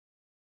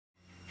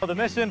So the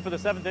mission for the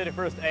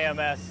 731st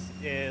AMS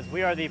is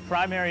we are the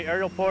primary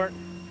aerial port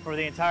for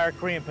the entire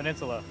Korean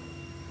Peninsula.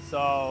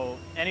 So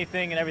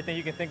anything and everything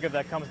you can think of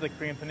that comes to the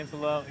Korean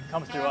Peninsula, it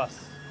comes through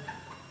us.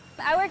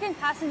 I work in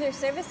passenger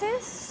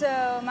services,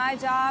 so my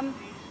job,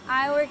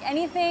 I work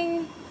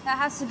anything that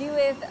has to do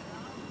with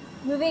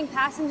moving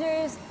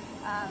passengers,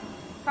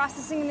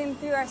 processing them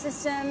through our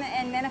system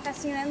and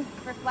manifesting them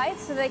for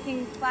flights so they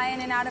can fly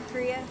in and out of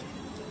Korea.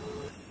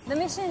 The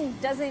mission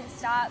doesn't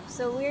stop,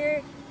 so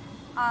we're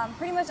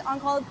pretty much on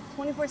call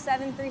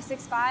 24/7,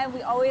 365.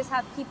 We always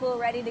have people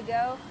ready to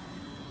go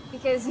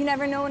because you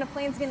never know when a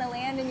plane's going to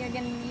land and you're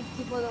going to need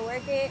people to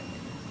work it.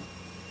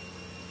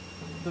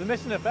 So the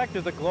mission effect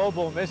is a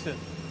global mission.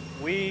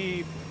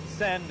 We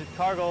send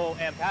cargo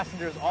and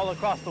passengers all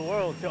across the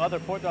world to other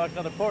port dogs and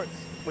other ports.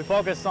 We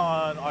focus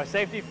on our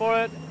safety for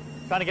it,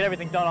 trying to get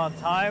everything done on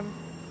time.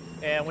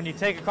 And when you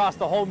take across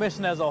the whole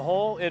mission as a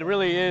whole, it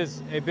really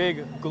is a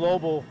big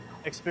global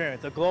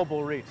experience, a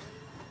global reach.